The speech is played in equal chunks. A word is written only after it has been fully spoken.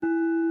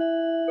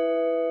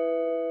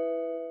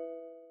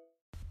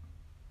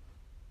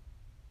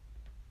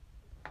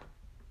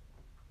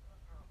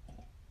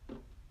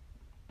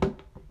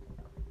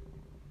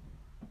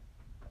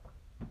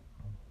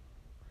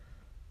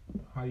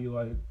you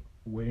like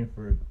waiting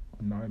for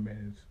 9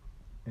 minutes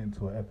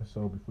into an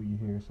episode before you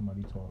hear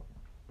somebody talk?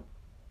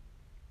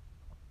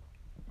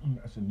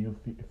 That's a new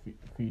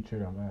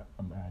feature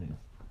I'm adding.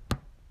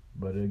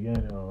 But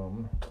again,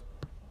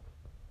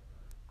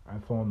 I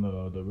found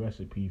the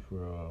recipe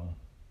for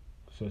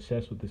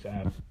success with this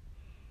app.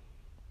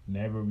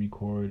 Never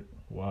record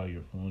while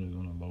your phone is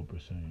on a low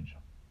percentage,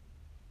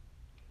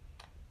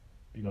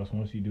 because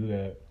once you do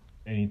that,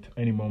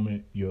 any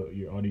moment your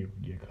audio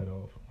get cut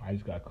off. I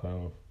just got cut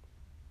off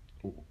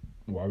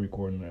while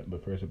recording the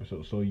first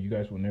episode, so you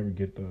guys will never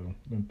get the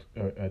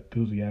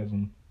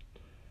enthusiasm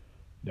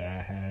that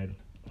I had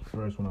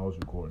first when I was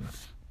recording.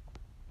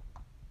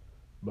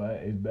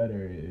 But it's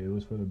better. It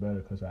was for the better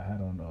because I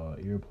had on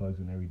earplugs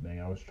and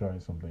everything. I was trying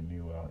something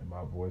new out, and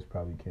my voice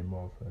probably came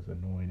off as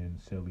annoying and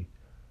silly.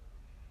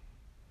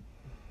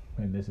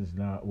 And this is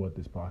not what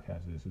this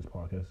podcast is. This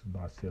podcast is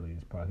not silly.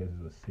 This podcast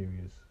is a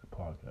serious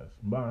podcast.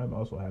 But I'm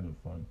also having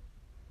fun.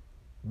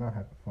 I'm not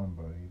having fun,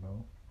 but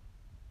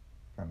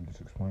I'm just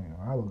explaining.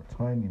 I look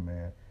tiny,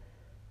 man.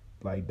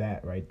 Like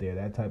that right there.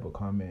 That type of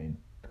commenting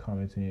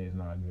is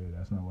not good.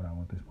 That's not what I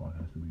want this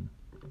podcast to be.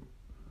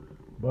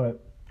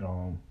 But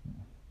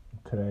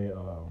today,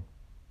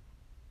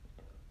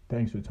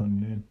 thanks for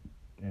tuning in,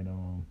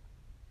 and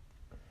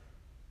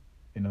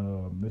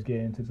let's get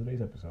into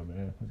today's episode,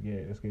 man.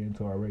 Let's get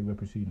into our regular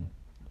proceeding.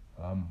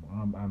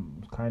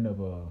 I'm kind of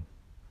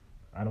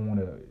I don't want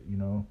to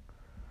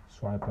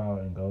swipe out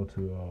and go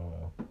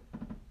to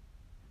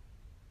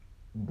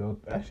go.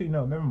 Actually,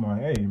 no, never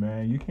mind. Hey,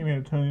 man, you came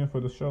here to tune in for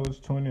the show. Let's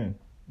tune in.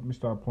 Let me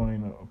start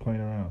playing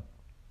around.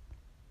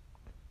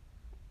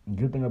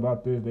 Good thing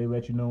about this, they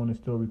let you know when it's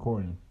still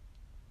recording.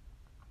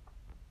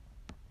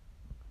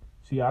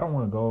 See, I don't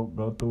want to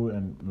go through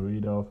and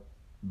read off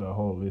the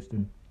whole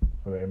listing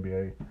for the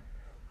NBA.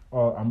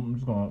 I'm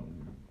just gonna.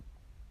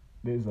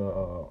 There's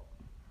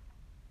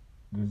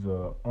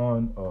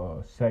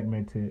a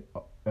segmented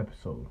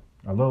episode,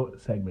 a little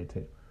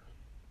segmented,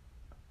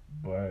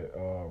 but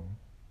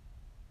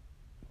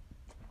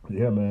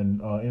yeah, man.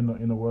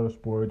 In the world of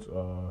sports,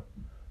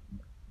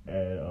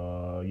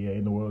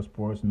 in the world of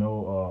sports,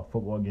 no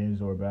football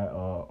games or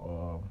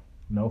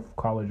no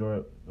college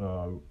or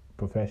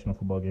professional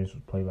football games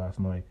was played last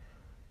night.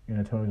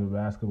 In terms of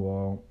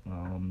basketball,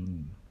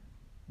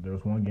 there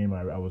was one game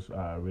I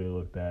really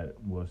looked at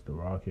was the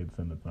Rockets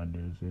and the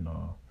Thunders,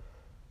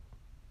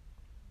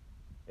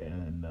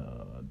 and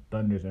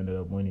Thunders ended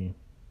up winning.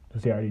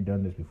 See, I already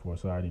done this before,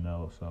 so I already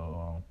know.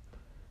 So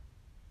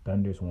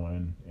Thunders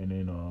won, and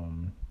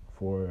then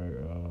for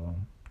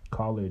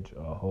college,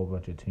 a whole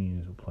bunch of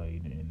teams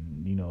played,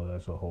 and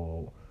that's a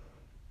whole.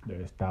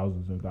 There's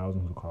thousands and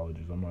thousands of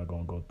colleges. I'm not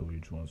gonna go through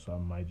each one, so I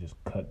might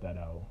just cut that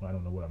out. I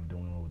don't know what I'm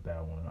doing with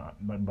that one.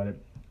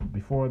 But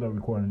before the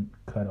recording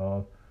cut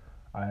off,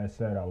 I had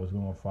said I was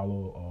gonna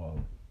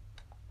follow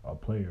a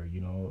player,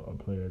 a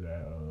player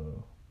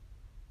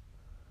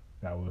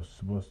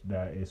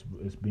that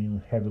is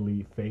being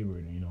heavily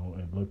favored,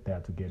 and looked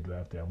at to get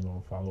drafted. I'm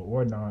gonna follow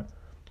or not,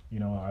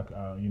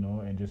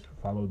 and just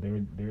follow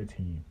their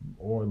team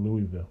or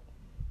Louisville,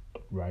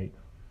 right?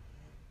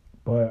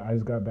 But I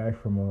just got back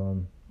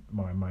from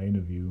my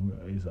interview.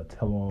 It's a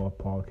tell-all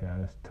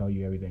podcast. Tell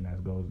you everything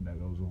that goes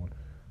on.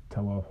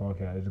 Tell-all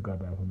podcast. I just got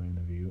back from the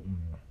interview.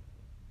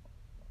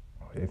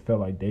 It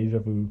felt like deja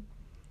vu.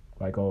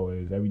 Like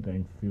always,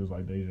 everything feels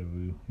like deja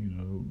vu.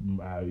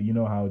 You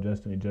know how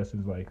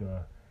Justin's like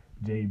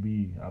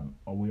JB. I'm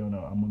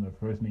on the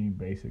first name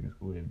basis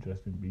with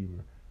Justin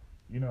Bieber.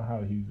 You know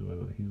how he's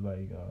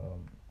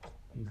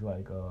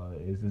like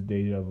is this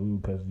deja vu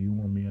because you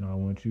want me and I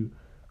want you?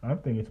 I'm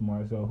thinking to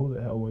myself, who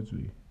the hell wants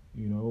me?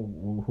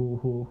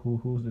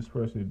 Who's this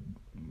person?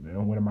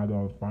 And when am I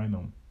gonna find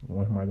them?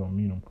 When am I gonna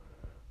meet them?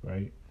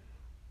 Right?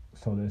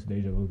 So this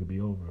deja vu could be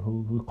over.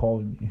 Who's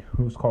calling me?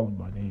 Who's calling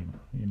my name?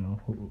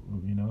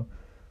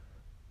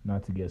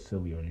 Not to get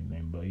silly or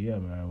anything, but yeah,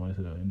 man. I went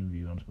to the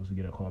interview. I'm supposed to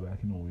get a call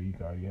back in a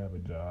week. I already have a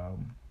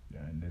job,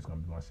 and it's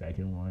gonna be my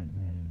second one.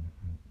 And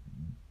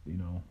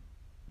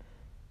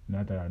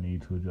not that I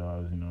need two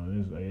jobs. I'm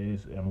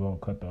gonna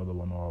cut the other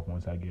one off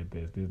once I get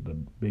this. This is the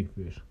big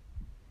fish.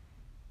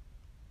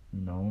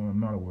 I'm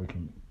not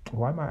working.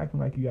 Why am I acting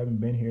like you haven't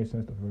been here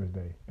since the first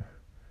day?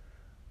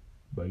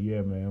 But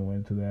yeah, man,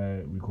 went to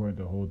that, recorded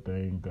the whole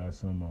thing, got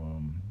some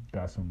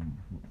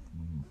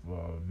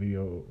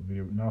video,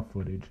 not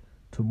footage.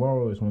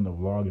 Tomorrow is when the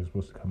vlog is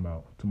supposed to come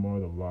out. Tomorrow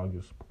the vlog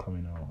is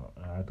coming out.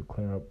 I have to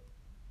clear up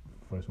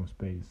for some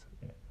space.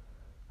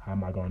 How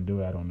am I gonna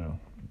do it? I don't know.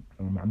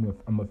 I'm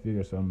gonna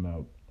figure something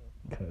out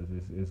because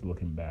it's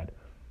looking bad.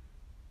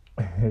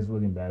 It's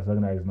looking bad. It's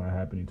looking like it's not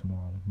happening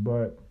tomorrow,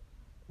 but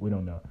we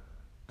don't know.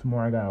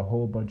 Tomorrow I got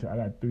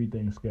 3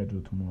 things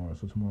scheduled tomorrow,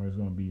 so tomorrow is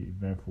gonna be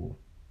eventful,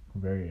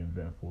 very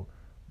eventful.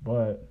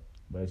 But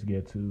let's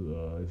get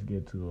to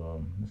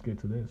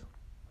this.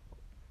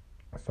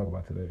 Let's talk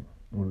about today.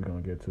 What are we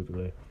gonna get to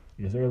today?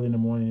 It's early in the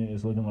morning.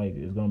 It's looking like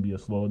it's gonna be a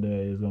slow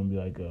day. It's gonna be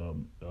like a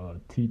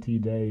TT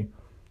day.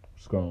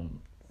 Just gonna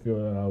feel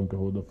it out,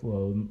 go with the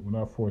flow. We're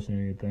not forcing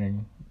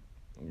anything,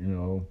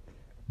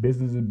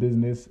 business is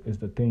business is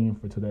the theme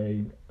for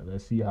today.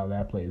 Let's see how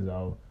that plays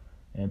out,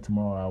 and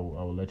tomorrow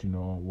I will let you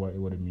know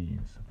what it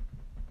means.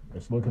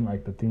 It's looking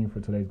like the theme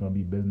for today is gonna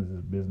be business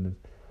is business,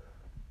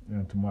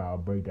 and tomorrow I'll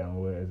break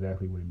down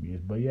exactly what it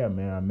means. But yeah,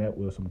 man, I met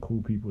with some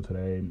cool people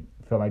today.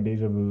 Felt like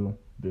deja vu.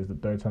 This is the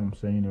third time I'm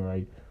saying it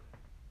right.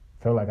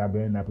 Felt like I've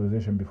been in that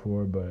position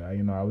before, but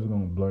I was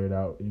gonna blurt it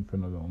out in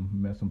front of them.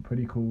 Met some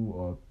pretty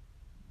cool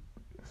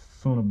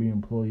soon to be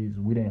employees.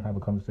 We didn't have a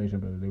conversation,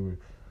 but they were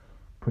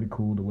pretty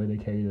cool. The way they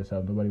carried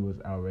themselves, nobody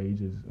was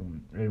outrageous.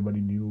 Everybody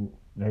knew.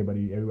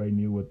 Everybody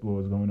knew what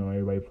was going on.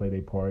 Everybody played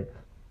their part.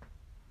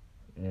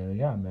 And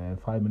yeah, man,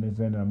 5 minutes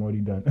in, I'm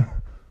already done.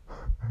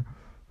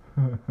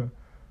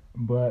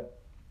 But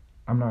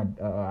I'm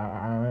not.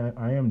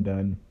 I am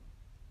done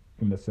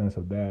in the sense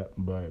of that.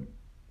 But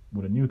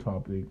with a new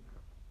topic,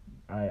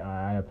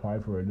 I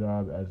applied for a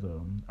job as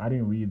a. I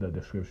didn't read the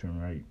description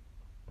right.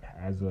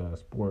 As a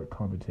sport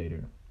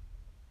commentator.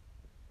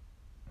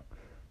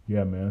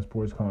 Yeah, man,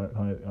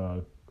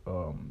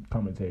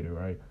 commentator,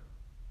 right?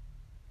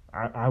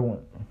 I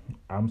want.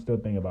 I'm still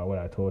thinking about what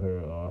I told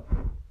her.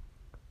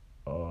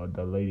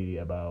 The lady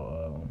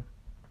about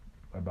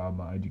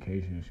my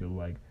education. She was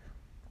like,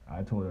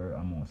 I told her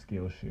I'm on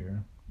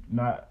Skillshare.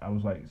 Not, I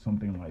was like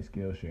something like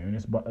Skillshare, and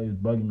it's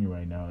bugging me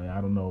right now. And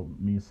I don't know,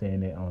 me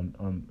saying it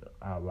on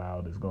out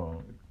loud is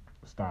gonna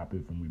stop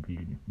it from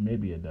repeating.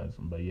 Maybe it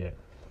doesn't, but yeah,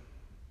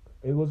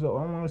 it was an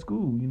online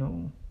school,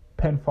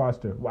 Penn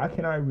Foster. Why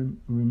can't I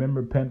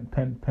remember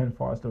Penn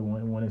Foster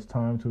when it's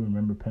time to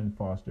remember Penn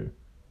Foster,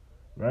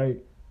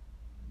 right?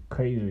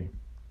 Crazy.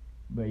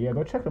 But yeah,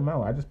 go check them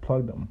out. I just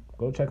plugged them.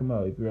 Go check them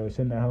out. If you're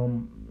sitting at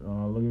home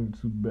looking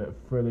to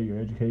further your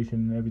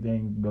education and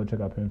everything, go check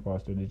out Penn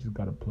Foster. They just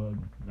got a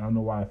plug. I don't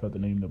know why I felt the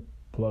need to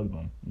plug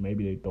them.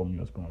 Maybe they throw me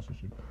a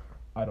sponsorship.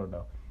 I don't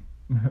know.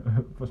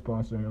 For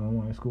sponsoring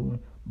online schooling.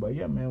 But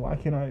yeah, man, why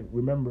can't I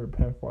remember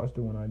Penn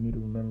Foster when I need to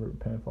remember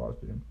Penn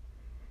Foster?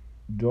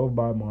 Drove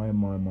by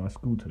my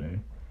school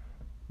today.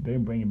 They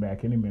didn't bring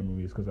back any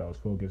memories because I was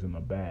focused on the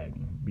bag.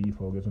 Be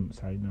focused on the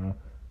side now.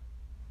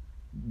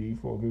 Be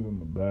focused on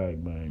the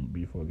bag, man.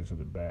 Be focused on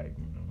the bag,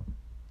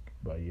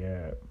 But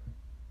yeah,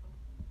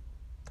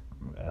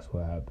 that's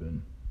what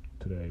happened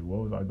today.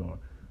 What was I doing?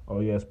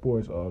 Oh yeah,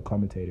 sports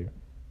commentator.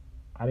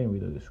 I didn't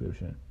read the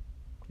description,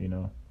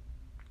 and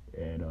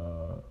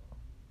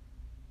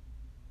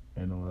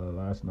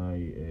last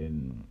night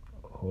and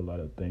a whole lot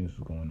of things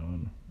was going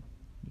on,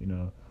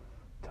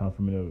 Time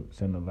for me to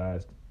send the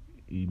last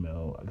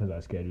email because I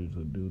scheduled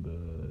to do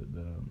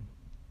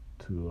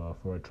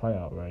for a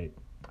tryout, right?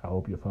 I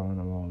hope you're following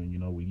along,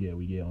 and we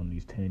get on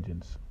these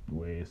tangents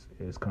where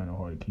it's kind of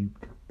hard to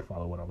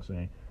follow what I'm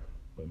saying,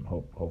 but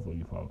hopefully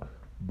you follow.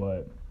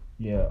 But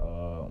yeah,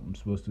 I'm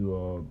supposed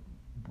to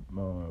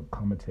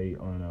commentate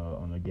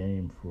on a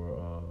game for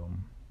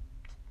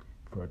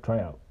a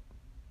tryout,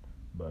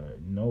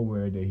 but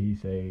nowhere did he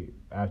say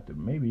after.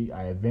 Maybe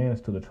I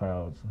advanced to the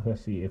tryouts.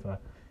 Let's see if I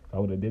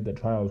would have did the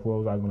trials. What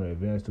was I going to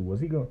advance to? Was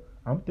he going?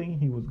 I'm thinking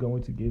he was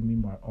going to give me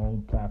my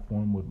own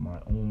platform with my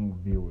own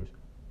viewers.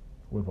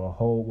 With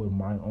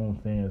my own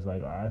fans.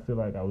 Like, I feel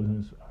like I was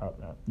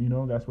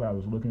that's what I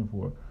was looking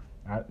for.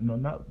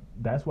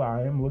 That's what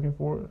I am looking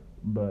for,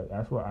 but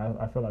that's what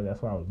I feel like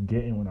that's what I was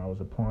getting when I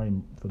was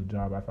applying for the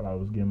job. I felt like I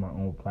was getting my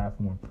own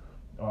platform,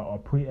 a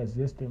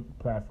pre-existing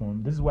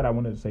platform. This is what I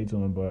wanted to say to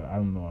him, but I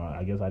don't know.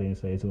 I guess I didn't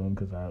say it to him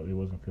because it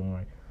wasn't feeling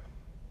like.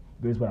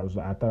 This is what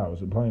I thought I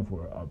was applying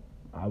for.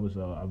 I was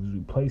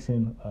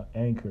replacing an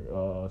anchor,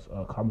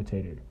 a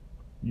commentator.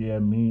 Yeah,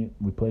 me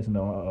replacing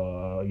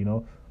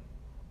the.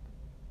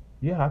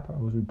 Yeah, I thought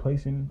I was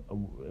replacing,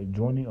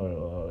 joining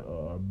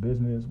a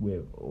business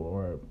with,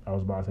 or I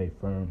was about to say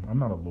firm. I'm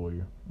not a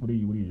lawyer. What are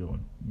you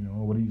doing?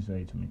 What are you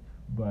saying to me?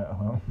 But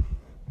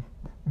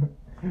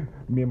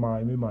me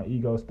and my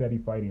ego steady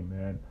fighting,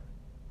 man.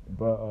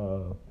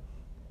 But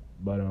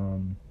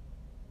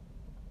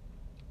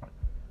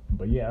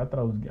yeah, I thought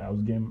I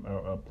was getting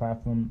a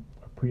platform,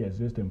 a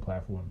pre-existing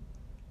platform.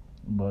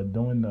 But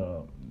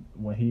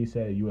when he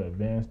said you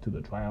advanced to the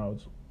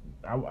tryouts.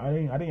 I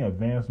didn't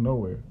advance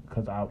nowhere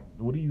because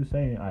what are you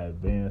saying? I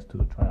advanced to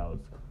the trials.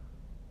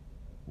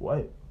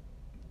 What?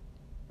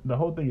 The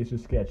whole thing is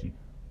just sketchy.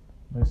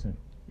 Listen,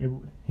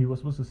 he was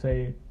supposed to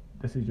say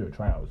this is your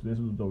trials. This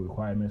was the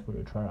requirements for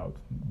your trials,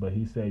 but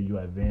he said you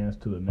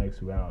advanced to the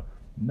next round.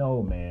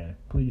 No, man,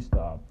 please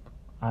stop.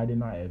 I did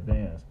not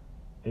advance.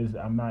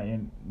 I'm not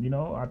in.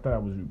 I thought I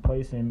was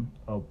replacing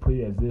a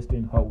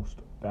pre-existing host.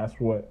 That's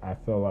what I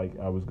felt like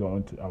I was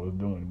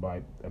doing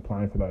by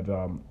applying for that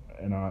job,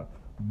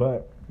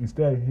 But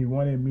instead, he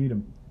wanted me to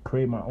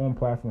create my own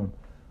platform,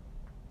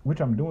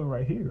 which I'm doing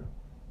right here.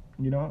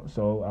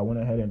 So I went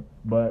ahead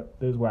but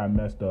this is where I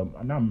messed up.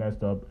 I'm not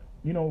messed up.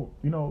 Have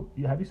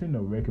you seen the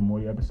Rick and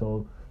Morty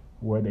episode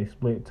where they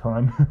split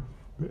time?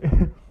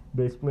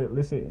 They split.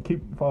 Listen,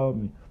 follow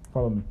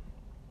me.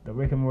 The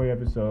Rick and Morty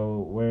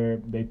episode where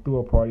they threw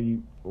a party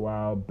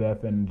while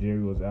Beth and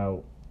Jerry was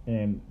out,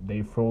 and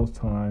they froze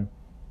time.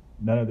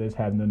 None of this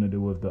had nothing to do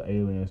with the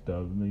alien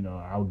stuff.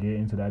 I'll get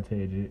into that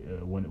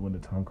tangent when the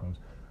time comes.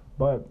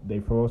 But they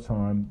froze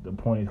time. The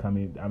point is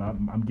coming.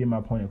 I'm getting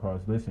my point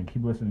across. Listen,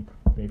 keep listening.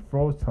 They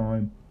froze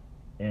time,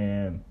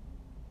 and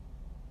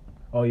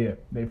oh yeah,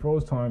 they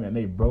froze time and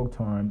they broke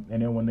time.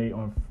 And then when they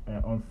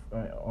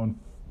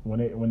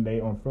when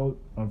they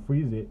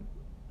unfreeze it,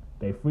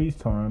 they freeze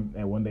time.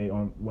 And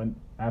when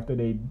after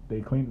they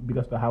clean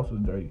because the house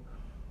was dirty.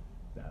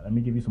 Let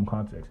me give you some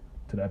context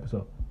to the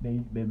episode.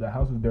 The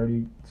house was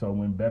dirty, so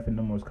when Beth and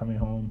them was coming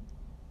home,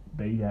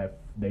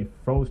 they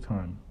froze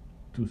time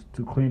to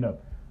clean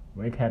up.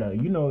 Rick had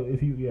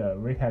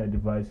Rick had a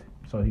device,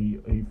 so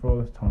he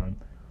froze time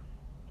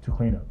to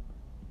clean up.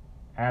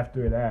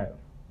 After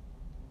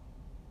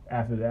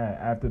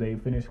they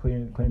finished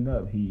cleaning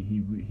up,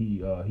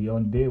 he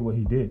undid what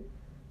he did,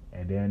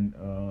 and then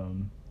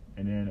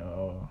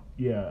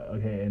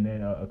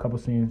a couple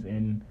scenes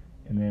in,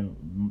 and then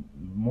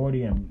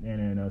Morty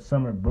and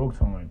Summer broke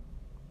time,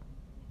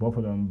 both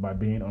of them by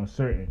being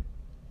uncertain.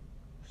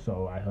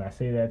 So I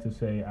say that to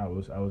say I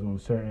was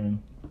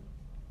uncertain.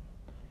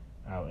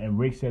 And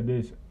Rick said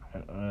this,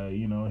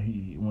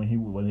 when he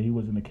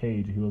was in the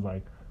cage, he was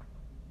like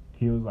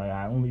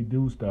I only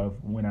do stuff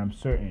when I'm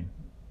certain,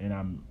 and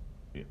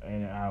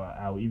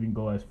I'll even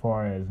go as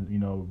far as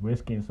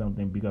risking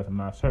something because I'm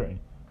not certain.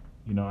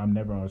 I'm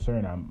never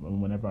uncertain.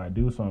 Whenever I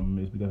do something,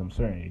 it's because I'm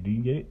certain. Do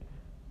you get it?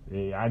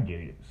 Yeah, I get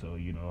it. So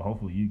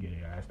hopefully you get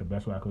it. That's the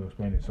best way I could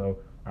explain it. So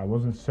I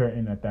wasn't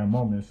certain at that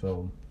moment.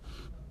 So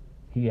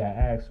he had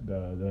asked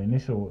the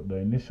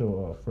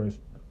initial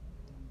first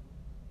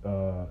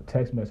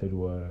text message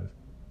was,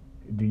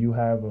 do you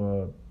have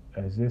a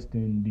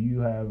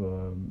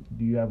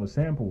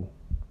sample?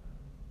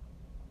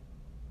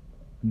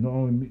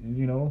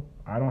 No,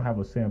 I don't have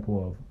a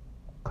sample of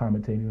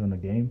commentating on the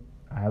game.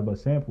 I have a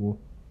sample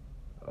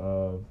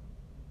of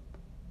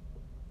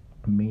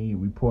me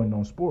reporting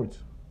on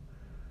sports.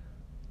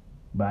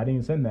 But I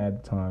didn't send that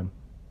at the time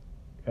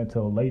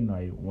until late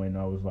night when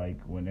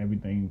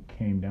everything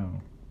came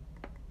down.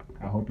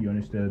 I hope you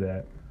understood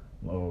that.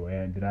 Oh,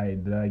 and did I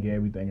get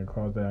everything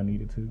across that I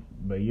needed to?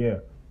 But yeah,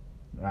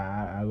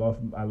 I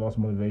lost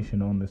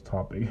motivation on this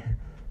topic.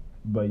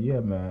 But yeah,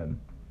 man,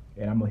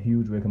 and I'm a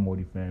huge Rick and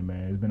Morty fan,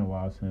 man. It's been a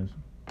while since.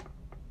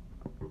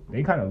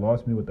 They kind of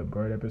lost me with the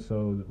bird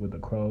episode with the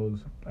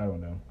crows. I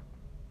don't know.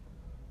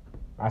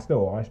 I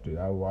still watched it.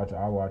 I watch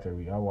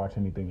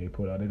anything they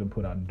put out. They can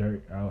put out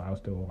dirt. I'll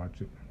still watch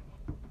it.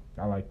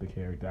 I like the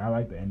character. I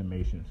like the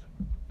animations.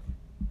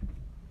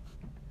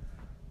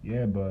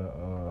 Yeah,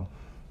 but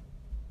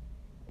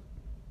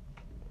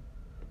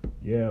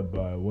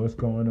what's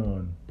going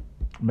on,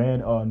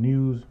 man?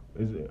 News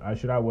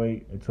should I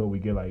wait until we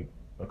get like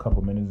a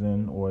couple minutes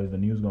in, or is the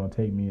news gonna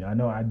take me? I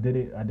know I did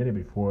it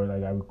before.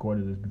 Like I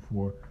recorded this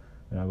before,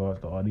 and I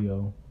lost the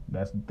audio.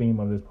 That's the theme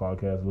of this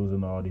podcast: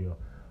 losing the audio.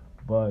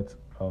 But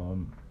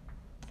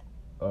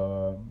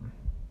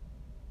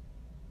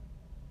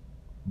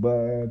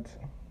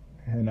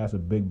and that's a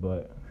big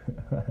but.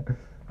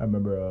 I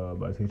remember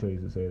my teacher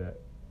used to say that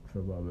for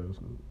about middle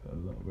school. I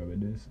love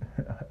reminisce.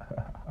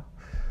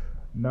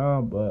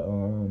 No, but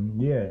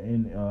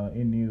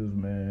in news,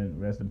 man,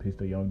 rest in peace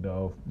to Young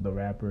Dolph, the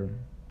rapper.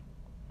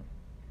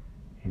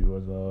 He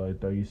was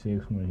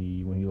 36 when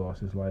he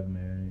lost his life,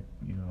 man.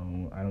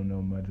 I don't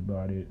know much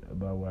about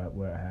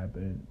what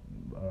happened.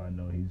 I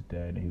know he's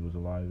dead. He was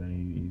alive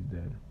and he's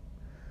dead.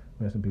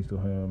 Rest in peace to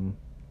him.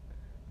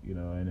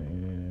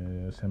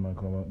 And send my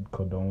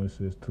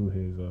condolences to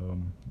his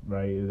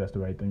right. That's the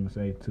right thing to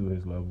say, to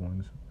his loved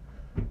ones.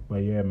 But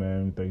yeah,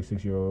 man,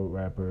 36-year-old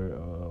rapper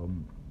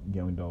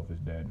Young Dolph is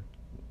dead.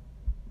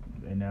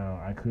 And now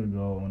I could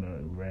go on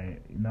a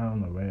rant, not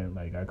on a rant,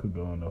 like I could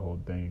go on the whole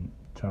thing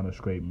trying to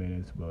scrape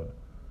minutes, but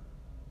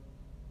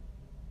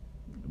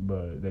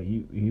that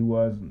he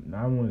was,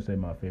 I don't want to say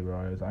my favorite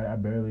artist. I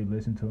barely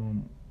listen to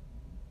him.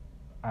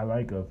 I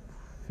like a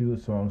few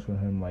songs from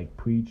him, like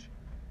Preach,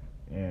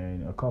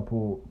 and a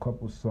couple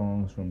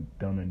songs from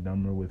Dumb and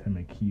Dumber with him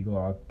and Key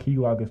Glock. Key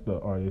Glock is the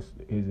artist,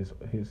 is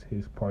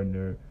his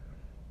partner.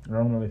 I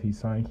don't know if he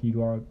signed Key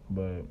Glock,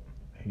 but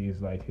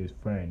he's like his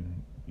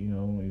friend.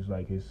 He's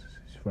like his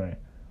friend.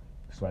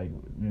 It's like,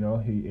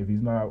 if he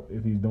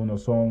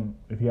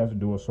has to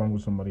do a song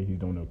with somebody, he's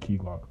doing a Key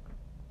Glock.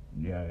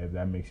 Yeah, if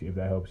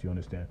that helps you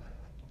understand.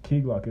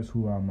 Key Glock is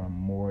who I'm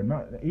more,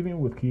 not even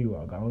with Key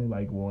Glock. I only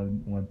like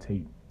one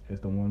tape. It's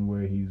the one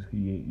where he's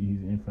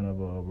in front of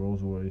a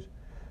Rolls Royce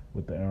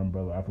with the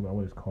umbrella. I forgot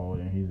what it's called,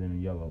 and he's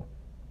in yellow.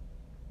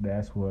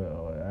 That's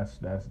what that's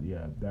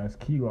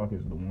Key Glock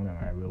is the one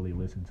that I really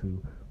listen to.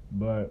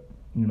 But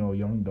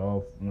Young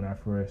Dolph, when I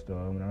first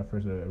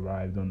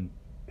arrived on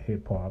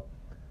hip hop,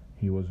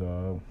 he was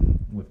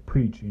with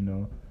Preach,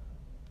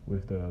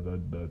 with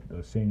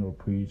the singer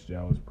Preach.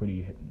 That was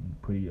pretty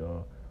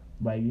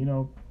I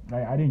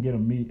didn't get to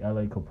meet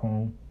L.A.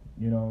 Capone,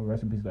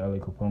 rest in peace to L.A.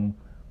 Capone,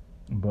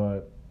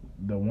 but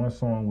the one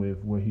song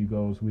where he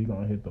goes, we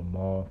gonna hit the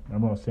mall.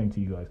 I'm gonna sing to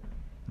you guys,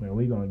 man.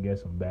 We gonna get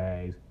some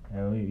bags,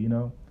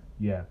 and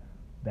yeah,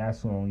 that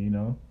song,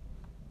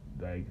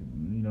 I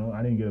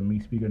didn't get a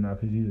meet Speaker Not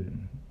Piss either,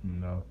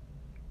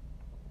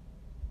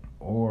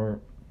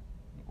 or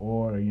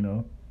or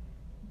I'm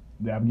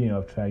getting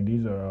off track.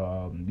 These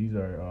are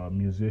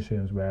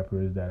musicians,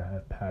 rappers that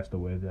have passed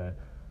away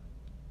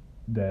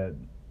that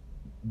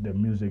their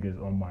music is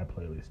on my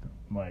playlist.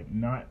 Like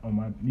not on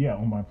my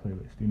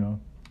playlist.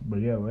 But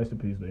yeah, rest in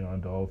peace,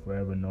 Leon Dole,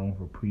 forever known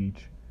for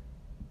Preach.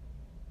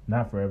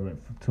 Not forever.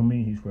 To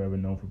me, he's forever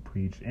known for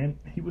Preach, and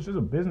he was just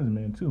a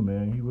businessman too,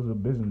 man. He was a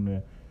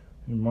businessman.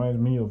 He reminds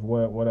me of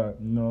what I what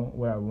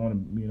I want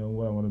to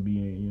what I want to be.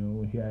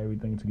 He had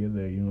everything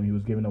together. He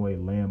was giving away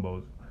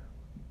Lambos.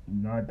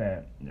 Not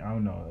that I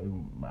don't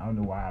know. I don't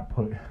know why I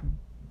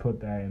put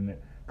that in there.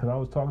 Cause I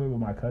was talking with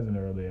my cousin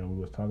earlier, and we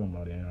was talking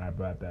about it, and I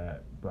brought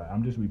that. But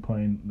I'm just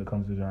replaying the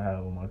conversation I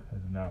had with my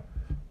cousin now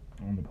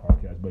on the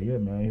podcast. But yeah,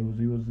 man, he was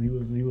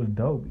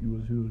dope. He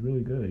was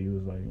really good. He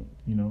was like,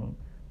 he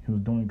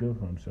was doing good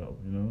for himself.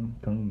 And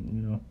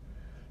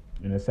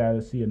it's sad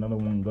to see another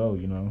one go.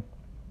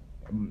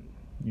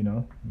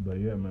 But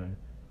yeah, man.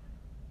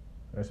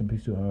 Rest in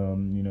peace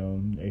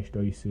to age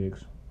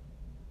 36.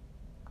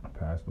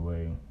 Passed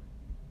away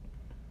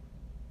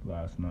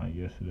last night,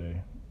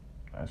 yesterday.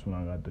 That's when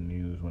I got the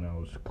news when I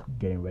was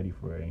getting ready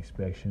for an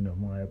inspection of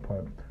my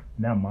apartment.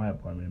 Not my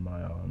apartment,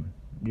 my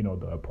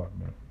the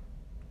apartment.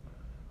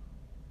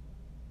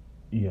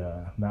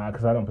 Yeah,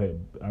 because I don't pay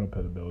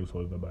the bills, so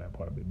it's not my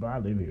apartment. But I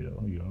live here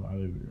though, I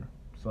live here.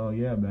 So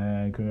yeah,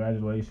 man,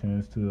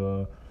 congratulations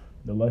to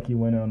the lucky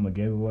winner on the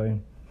giveaway.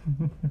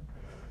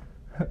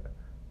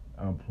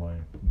 I'm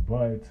playing,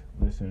 but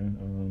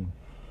listen,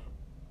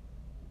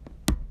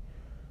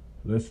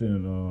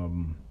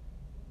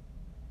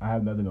 I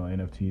have nothing on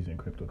NFTs and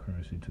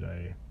cryptocurrency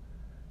today.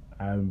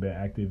 I haven't been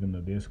active in the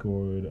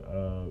Discord.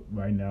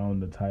 Right now in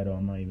the title,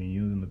 I'm not even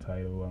using the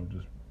title. I'm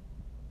just,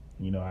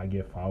 I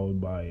get followed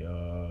by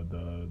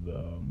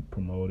the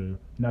promoter,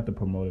 not the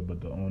promoter, but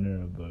the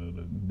owner of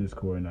the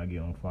Discord, and I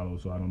get unfollowed.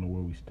 So I don't know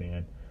where we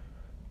stand.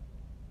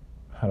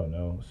 I don't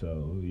know.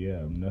 So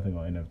yeah, nothing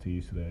on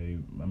NFTs today.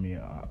 I mean,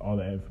 all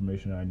the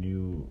information I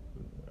knew,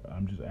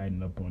 I'm just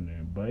adding up on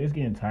there. But it's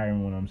getting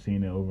tiring when I'm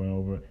seeing it over and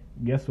over.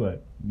 Guess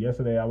what?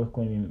 Yesterday I was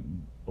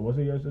cleaning. Was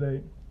it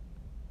yesterday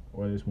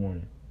or this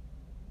morning?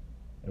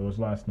 It was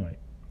last night.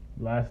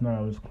 Last night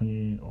I was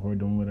cleaning or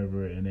doing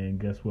whatever, and then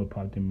guess what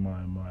popped in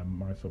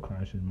my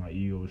subconscious? My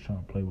ego was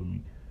trying to play with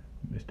me.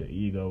 Mr.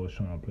 Ego was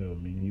trying to play with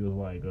me. He was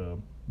like,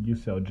 "You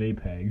sell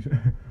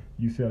JPEGs.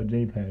 You sell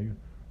JPEGs."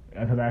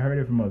 Because I heard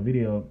it from a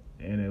video,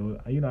 and it was,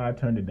 I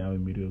turned it down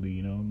immediately.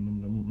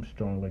 I'm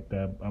strong like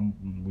that.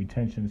 Semen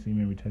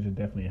retention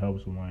definitely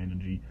helps with my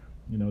energy.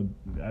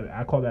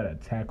 I call that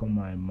attack on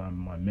my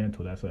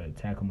mental. That's an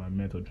attack on my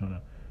mental, trying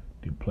to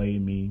deplete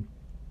me,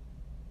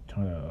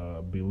 trying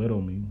to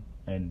belittle me,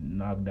 and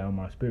knock down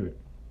my spirit.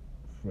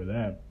 For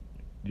that,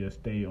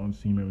 just stay on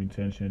semen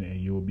retention, and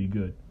you will be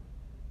good.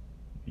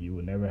 You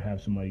will never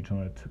have somebody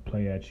trying to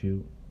play at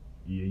you.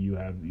 You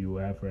will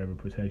have forever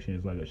protection.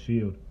 It's like a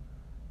shield.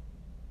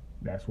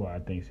 That's what I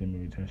think semen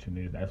retention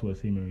is. That's what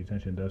semen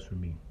retention does for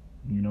me.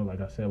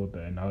 Like I said with the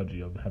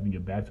analogy of having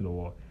your back to the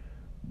wall.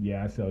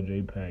 Yeah, I sell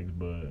JPEGs,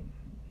 but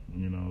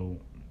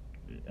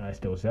I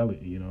still sell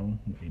it.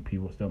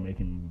 People still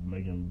making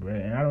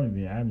bread, and I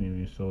haven't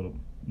even sold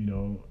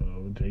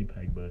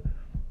JPEG, but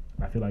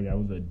I feel like that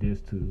was a diss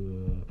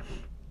to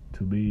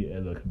me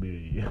as a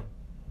community.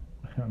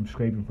 I'm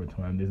scraping for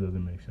time. This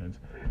doesn't make sense.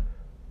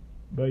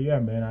 But yeah,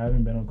 man, I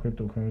haven't been on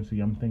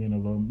cryptocurrency. I'm thinking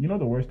of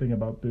the worst thing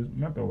about this,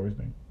 not the worst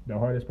thing. The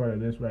hardest part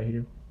of this right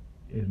here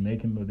is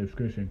making the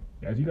description.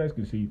 As you guys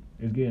can see,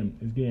 it's getting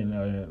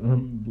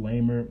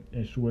lamer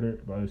and shorter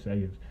by the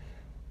seconds.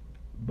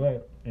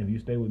 But if you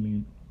stay with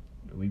me,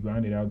 we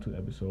grind it out to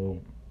episode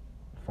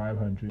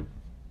 500.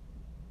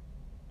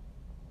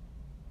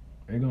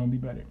 It's gonna be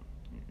better.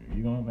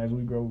 As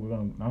we grow,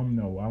 I don't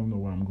know where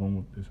I'm going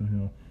with this.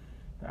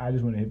 I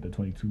just want to hit the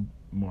 22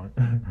 mark.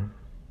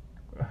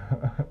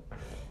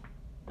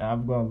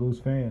 I'm gonna lose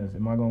fans.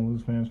 Am I gonna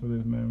lose fans for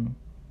this, man?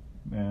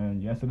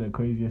 Man, yesterday the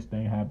craziest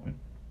thing happened.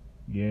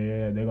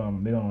 Yeah, they're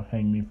gonna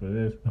hang me for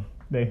this.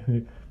 they're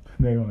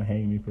gonna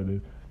hang me for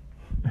this.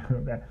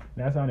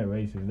 that sounded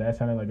racist. That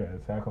sounded like an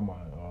attack on my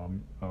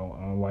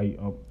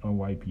on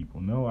white people.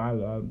 No, I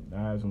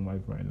have some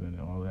white friends and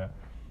all that.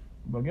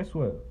 But guess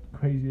what?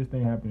 Craziest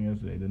thing happened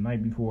yesterday. The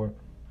night before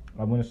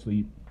I went to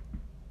sleep,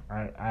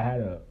 I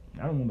had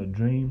I don't know, a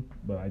dream,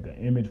 but like an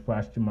image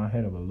flashed in my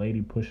head of a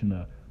lady pushing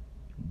a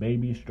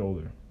baby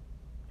stroller.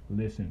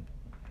 Listen.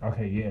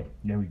 Okay, yeah,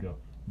 there we go.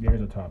 There's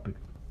a topic.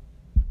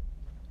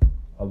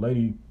 A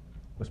lady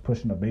was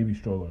pushing a baby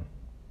stroller.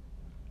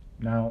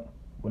 Now,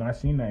 when I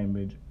seen that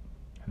image,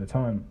 at the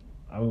time,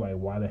 I was like,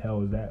 why the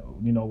hell is that?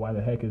 Why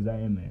the heck is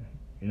that in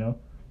there?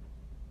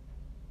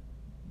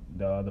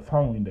 The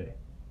following day,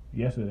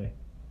 yesterday,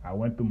 I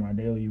went through my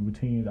daily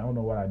routines. I don't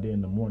know what I did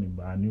in the morning,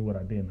 but I knew what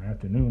I did in the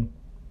afternoon.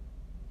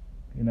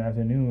 In the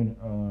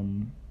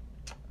afternoon,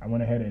 I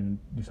went ahead and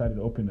decided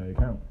to open the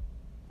account.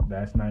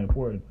 That's not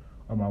important.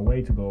 On my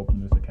way to go open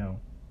this account,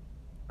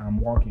 I'm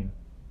walking,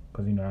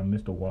 because I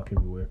Mr. Walk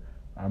everywhere.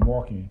 I'm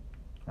walking.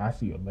 I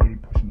see a lady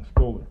pushing a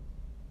stroller.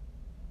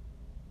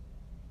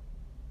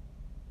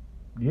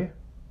 Yeah.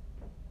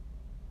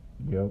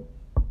 Yep.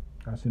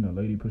 I seen a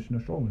lady pushing a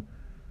stroller.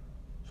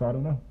 So I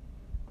don't know.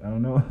 I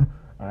don't know.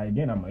 I'm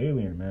an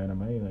alien, man.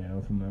 I'm an alien.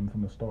 I'm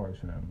from the stars,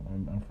 fam.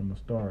 I'm from the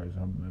stars.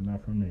 I'm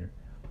not from here.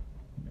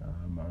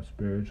 I'm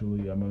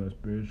spiritually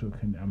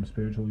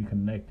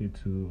connected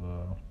to.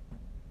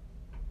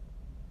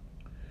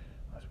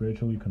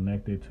 Spiritually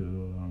connected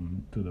to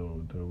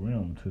the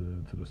realm,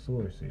 to the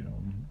source.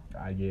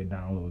 I get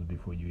downloads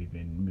before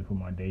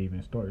my day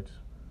even starts.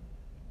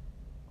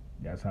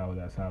 That's how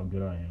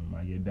good I am.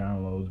 I get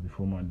downloads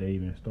before my day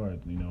even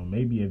starts.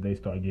 Maybe if they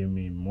start giving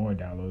me more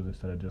downloads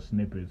instead of just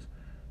snippets,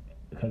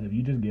 because if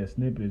you just get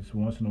snippets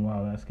once in a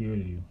while, that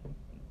scares you,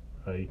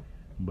 right?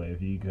 But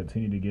if you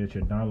continue to get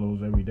your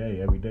downloads every day,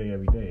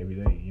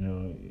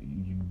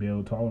 you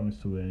build tolerance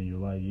to it, and you're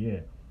like,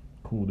 yeah,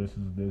 cool, this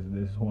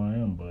is who I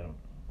am. But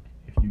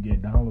if you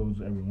get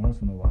downloads every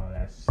once in a while,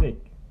 that's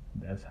sick.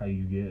 That's how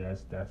you get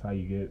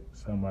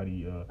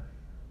somebody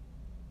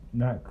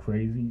not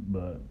crazy,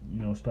 but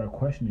start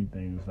questioning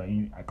things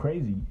like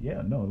crazy.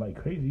 Yeah, no, like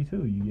crazy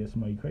too. You get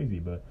somebody crazy,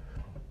 but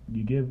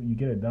you get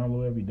a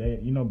download every day.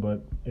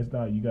 But it's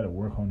not. You got to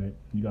work on it.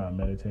 You gotta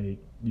meditate.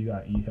 You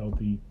gotta eat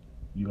healthy.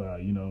 You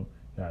gotta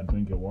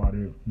drink your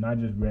water, not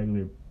just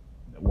regular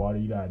water.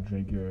 You gotta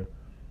drink your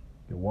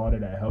water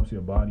that helps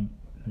your body.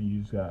 And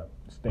you just gotta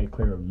stay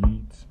clear of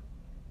meats.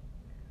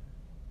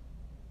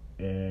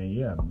 And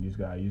yeah, you just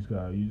gotta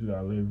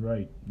live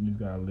right. You just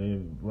gotta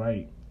live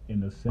right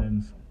in the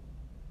sense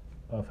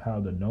of how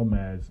the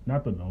nomads,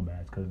 not the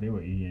nomads, because they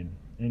were eating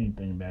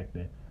anything back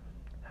then.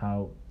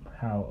 How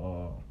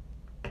a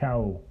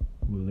cow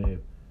would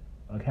live.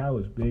 A cow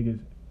is big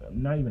as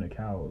not even a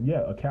cow.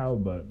 Yeah, a cow,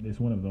 but it's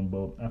one of them.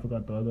 But I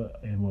forgot the other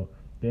animal.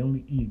 They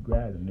only eat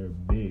grass and they're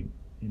big.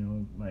 I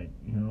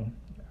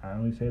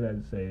only say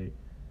that to say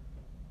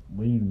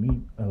leave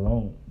meat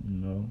alone.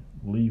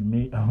 Leave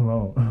meat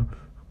alone.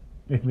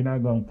 If you're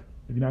not gonna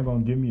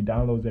give me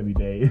downloads every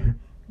day,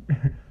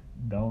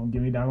 don't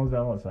give me downloads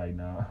outside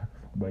now.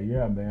 But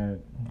yeah,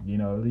 man,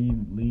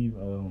 leave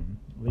all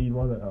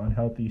the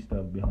unhealthy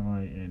stuff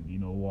behind, and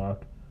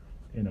walk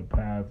in a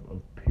path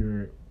of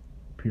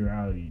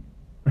purity.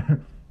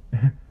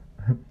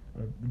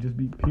 Just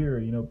be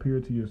pure, pure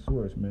to your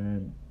source,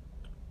 man.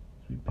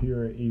 Just be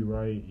pure, eat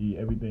right, eat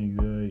everything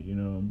good.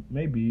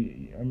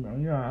 Maybe I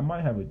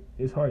might have a.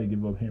 It's hard to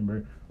give up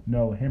hamburger.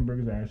 No,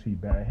 hamburgers are actually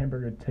bad.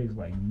 Hamburger tastes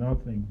like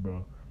nothing,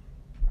 bro.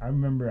 I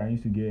remember I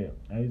used to get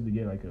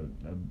like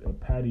a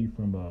patty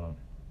from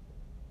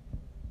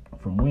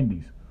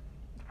Wendy's.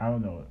 I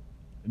don't know.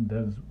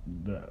 Does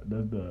the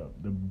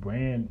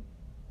brand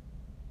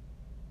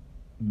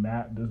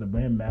does the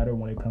brand matter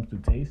when it comes to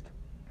taste?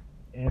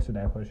 Answer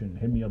that question.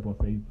 Hit me up on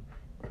Facebook.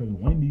 Because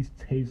Wendy's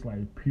tastes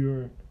like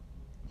pure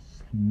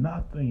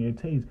nothing. It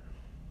tastes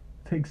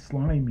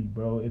slimy,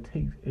 bro. It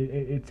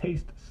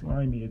tastes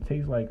slimy. It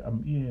tastes like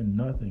I'm eating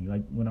nothing.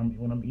 Like when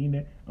I'm eating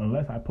it,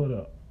 unless I put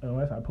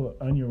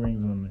onion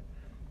rings on it.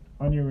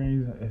 Onion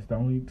rings is the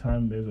only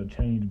time there's a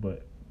change.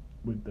 But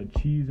with the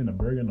cheese and the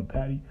burger and the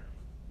patty,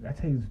 that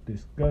tastes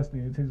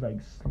disgusting. It tastes like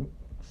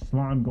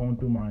slime going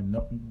through my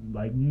nose,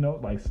 like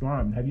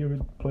slime. Have you ever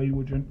played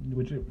with your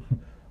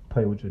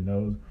play with your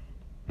nose?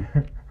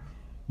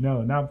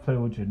 No, not play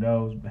with your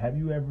nose. Have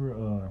you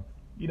ever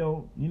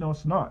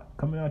snot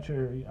coming out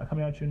your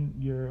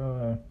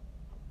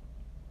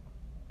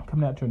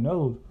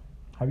nose?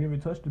 Have you ever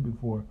touched it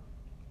before?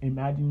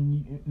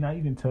 Imagine not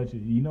even touch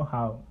it. You know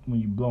how when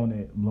you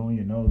blowing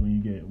your nose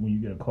when you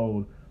get a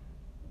cold.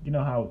 You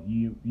know how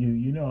you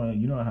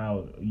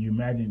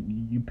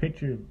imagine, you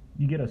picture,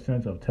 you get a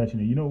sense of touching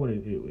it. You know what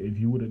if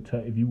you would have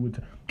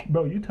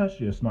bro, you touched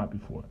your snot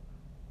before.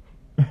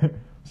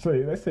 So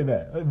let's say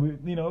that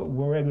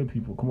we're regular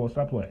people. Come on,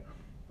 stop playing.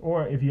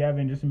 Or if you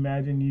haven't, just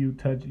imagine you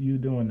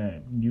doing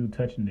that, you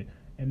touching it,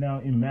 and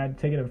now imagine,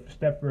 take it a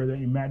step further.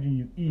 Imagine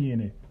you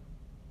eating it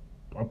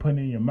or putting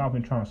it in your mouth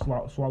and trying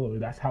to swallow it.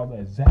 That's how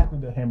exactly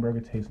the hamburger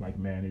tastes like,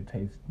 man. It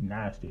tastes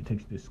nasty. It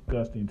tastes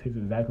disgusting. It tastes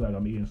exactly like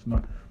I'm eating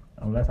snot.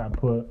 Unless I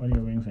put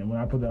onion rings in. When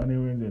I put the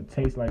onion rings, it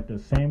tastes like the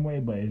same way,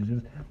 but it's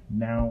just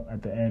now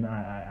at the end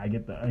I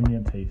get the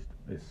onion taste.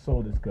 It's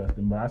so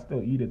disgusting, but I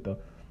still eat it though.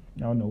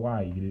 I don't know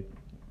why I eat it.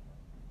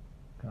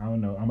 I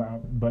don't know.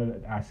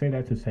 But I say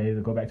that to say,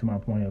 to go back to my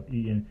point of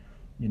eating.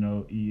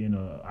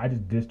 I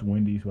just dissed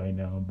Wendy's right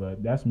now,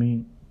 but that's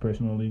me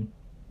personally.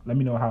 Let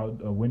me know how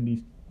a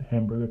Wendy's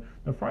hamburger.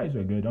 The fries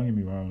are good. Don't get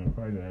me wrong. The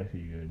fries are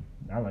actually good.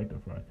 I like the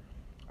fries.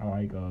 I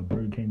like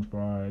Burger King's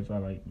fries. I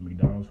like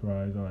McDonald's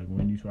fries. I like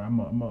Wendy's fries.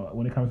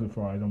 When it comes to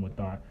fries, I'm a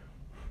thought.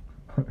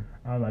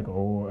 I like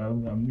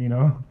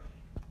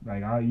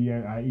like I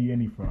eat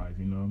any fries.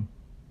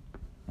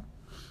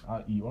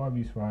 I eat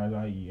Arby's fries.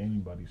 I eat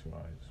anybody's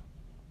fries.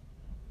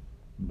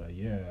 But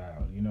yeah,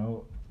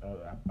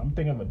 I'm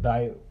thinking of a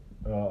diet.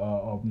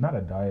 Not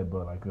a diet,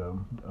 but like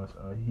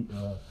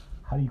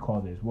how do you call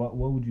this? What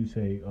would you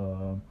say?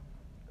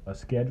 A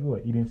schedule,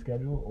 an eating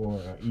schedule, or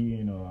an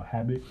eating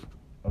habit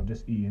of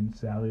just eating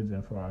salads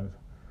and fries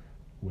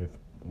with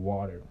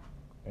water.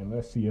 And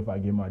let's see if I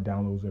get my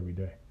downloads every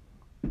day.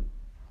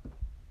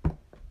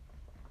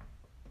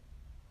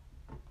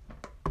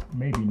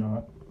 Maybe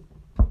not.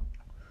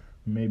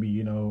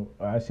 Maybe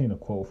I seen a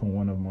quote from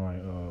one of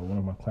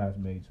my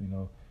classmates.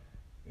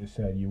 It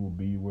said you will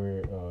be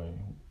where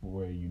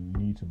you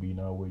need to be,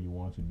 not where you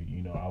want to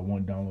be. I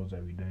want downloads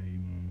every day.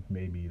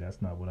 Maybe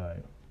that's not what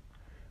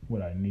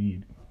I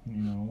need.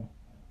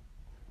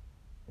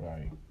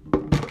 Right.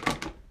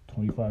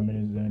 25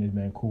 minutes in, it's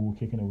been cool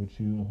kicking it with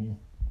you.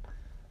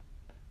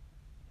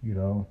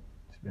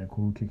 It's been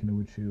cool kicking it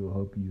with you.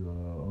 Hope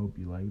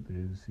you like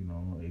this.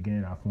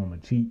 Again, I form a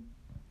cheat,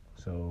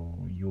 so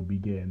you'll be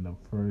getting the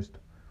first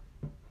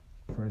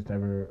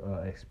ever.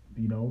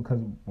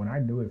 Because when I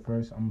do it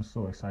first, I'm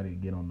so excited to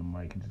get on the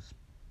mic and just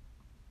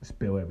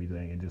spill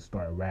everything and just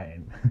start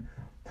ratting.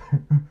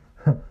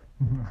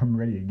 I'm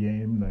ready to get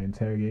in the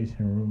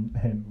interrogation room,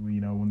 and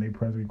when they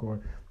press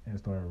record and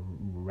start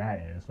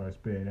ratting and start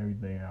spitting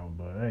everything out.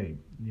 But hey,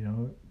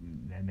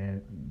 and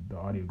then the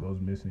audio goes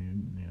missing,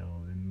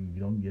 and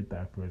you don't get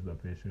that first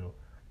official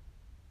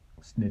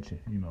snitching,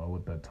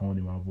 with the tone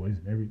in my voice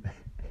and everything.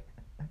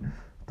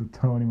 The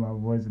tone in my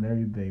voice and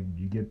everything.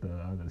 You get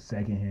the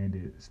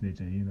second-handed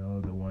snitching,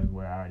 the ones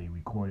where I already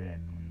recorded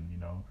and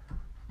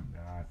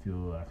I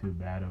feel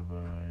bad of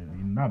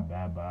not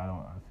bad, but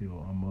I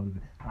feel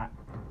unmotivated.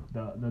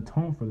 The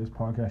tone for this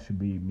podcast should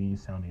be me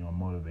sounding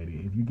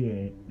unmotivated. If you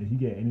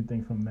get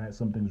anything from that,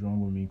 something's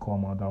wrong with me. Call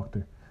my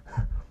doctor.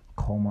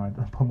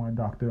 Put my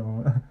doctor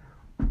on.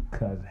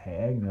 Cause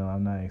heck no,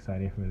 I'm not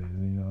excited for this.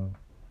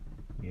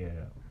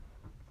 Yeah.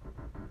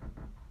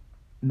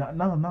 Not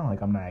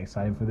like I'm not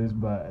excited for this,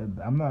 but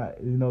I'm not.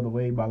 The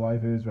way my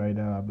life is right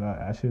now, I'm not.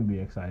 I shouldn't be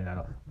excited at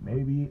all.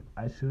 Maybe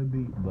I should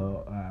be,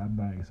 but I'm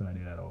not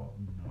excited at all.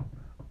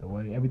 The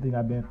way everything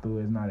I've been through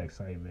is not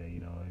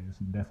excitement. It's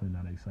definitely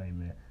not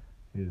excitement.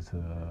 It's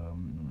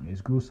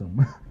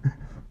gruesome.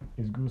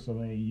 It's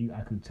gruesome.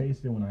 I could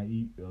taste it when I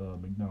eat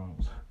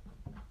McDonald's.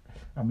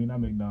 I mean, not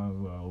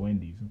McDonald's,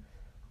 Wendy's.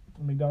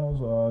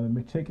 McDonald's,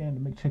 the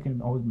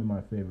McChicken always been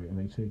my favorite.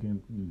 The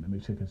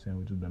McChicken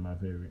sandwich has been my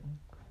favorite.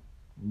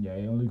 Yeah,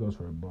 it only goes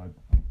for a buck.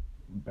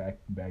 Back.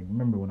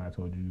 Remember when I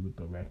told you with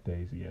the rack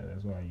days? Yeah,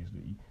 that's what I used to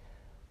eat.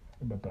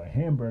 But the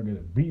hamburger, the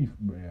beef,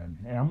 man,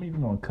 and I'm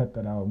even gonna cut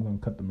that out. I'm gonna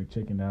cut the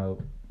McChicken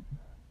out,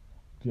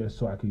 just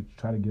so I could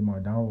try to get my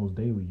downloads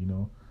daily.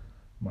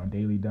 My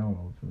daily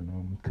downloads.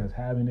 Because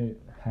having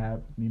it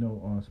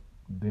on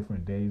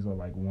different days or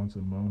like once a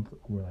month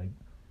or like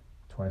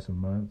twice a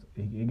month,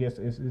 it gets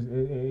it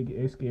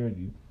scares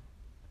you.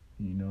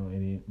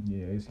 And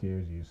it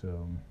scares you.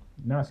 So.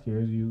 Not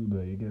scares you,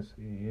 but it gets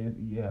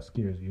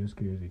scares you. It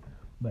scares you,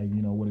 like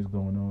what is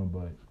going on,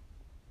 but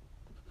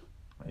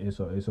it's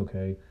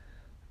okay.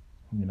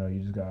 You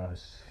just gotta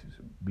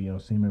be on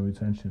semen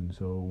retention.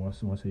 So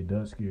once it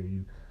does scare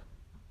you,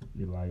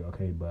 you're like,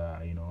 okay,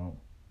 but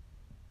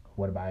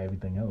what about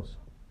everything else?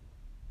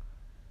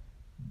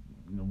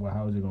 Well,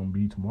 how is it gonna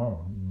be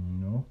tomorrow?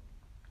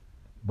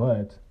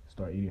 But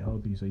start eating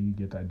healthy so you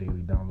get that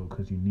daily download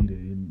because you need it.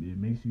 It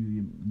makes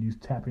you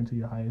tap into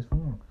your highest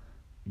form.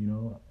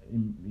 You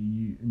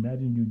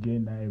imagine you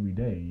getting that every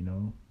day.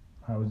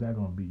 How is that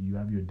gonna be? You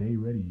have your day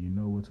ready. You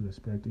know what to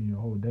expect in your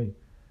whole day,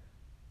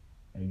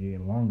 and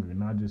getting longer,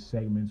 not just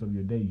segments of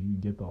your day. You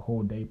get the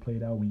whole day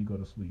played out when you go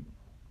to sleep.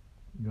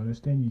 You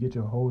understand? You get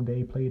your whole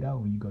day played out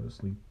when you go to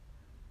sleep,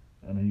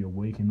 and then you're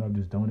waking up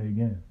just doing it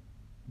again.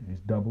 It's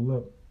double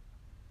up.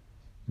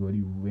 You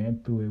already ran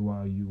through it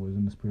while you was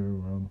in the spirit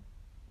realm,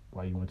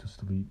 while you went to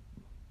sleep.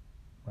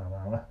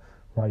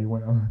 While you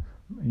went on.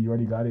 You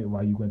already got it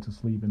while you went to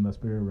sleep in the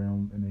spirit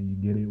realm, and then you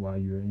get it while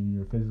you're in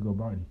your physical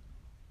body.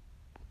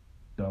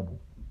 Double,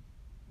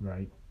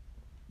 right?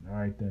 All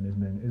right, then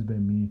it's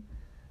been me.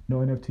 No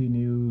NFT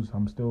news.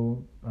 I'm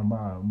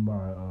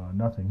by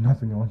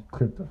nothing on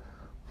crypto.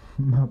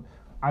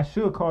 I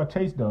should call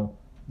Chase though.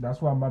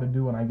 That's what I'm about to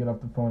do when I get off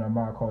the phone. I'm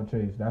about to call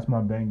Chase. That's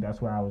my bank. That's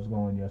where I was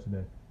going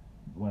yesterday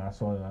when I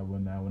saw that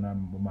when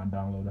my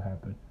download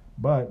happened.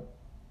 But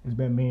it's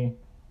been me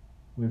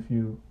with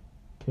you,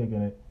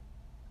 kicking it.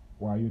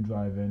 While you're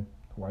driving,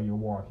 while you're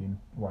walking,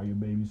 while you're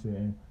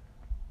babysitting,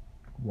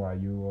 while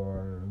you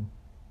are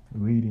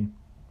reading.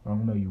 I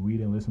don't know, you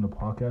read and listen to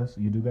podcasts,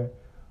 you do that.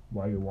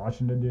 While you're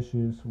washing the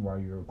dishes, while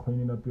you're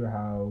cleaning up your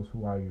house,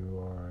 while you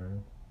are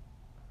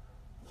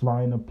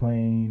flying a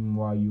plane,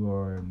 while you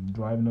are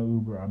driving an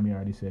Uber. I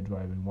already said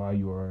driving. While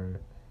you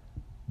are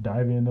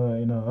diving in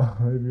a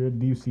if you're a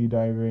deep sea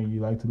diver and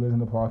you like to listen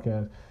to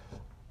podcasts,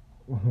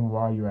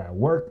 while you're at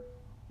work,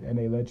 and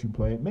they let you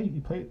play it. Maybe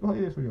play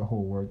this for your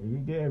whole work. You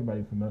get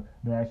everybody from the.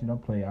 No, actually, don't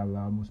play it out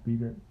loud on the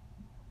speaker.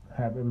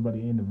 Have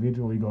everybody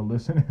individually go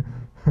listen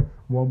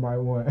one by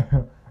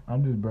one.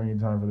 I'm just bringing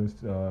time for this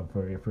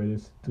for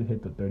this to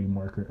hit the 30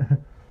 marker.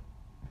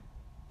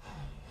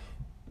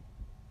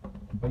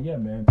 But yeah,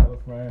 man, tell a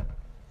friend.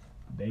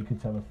 They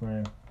could tell a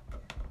friend.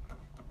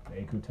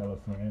 They could tell a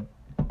friend.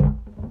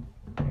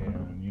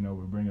 And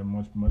we're bringing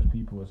much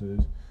people to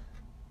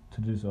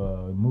this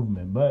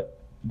movement, but.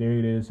 There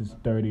it is. It's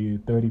 30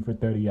 for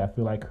 30. I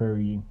feel like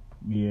Curry.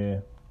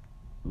 Yeah.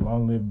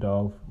 Long live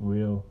Dolph.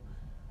 Real.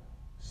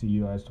 See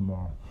you guys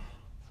tomorrow.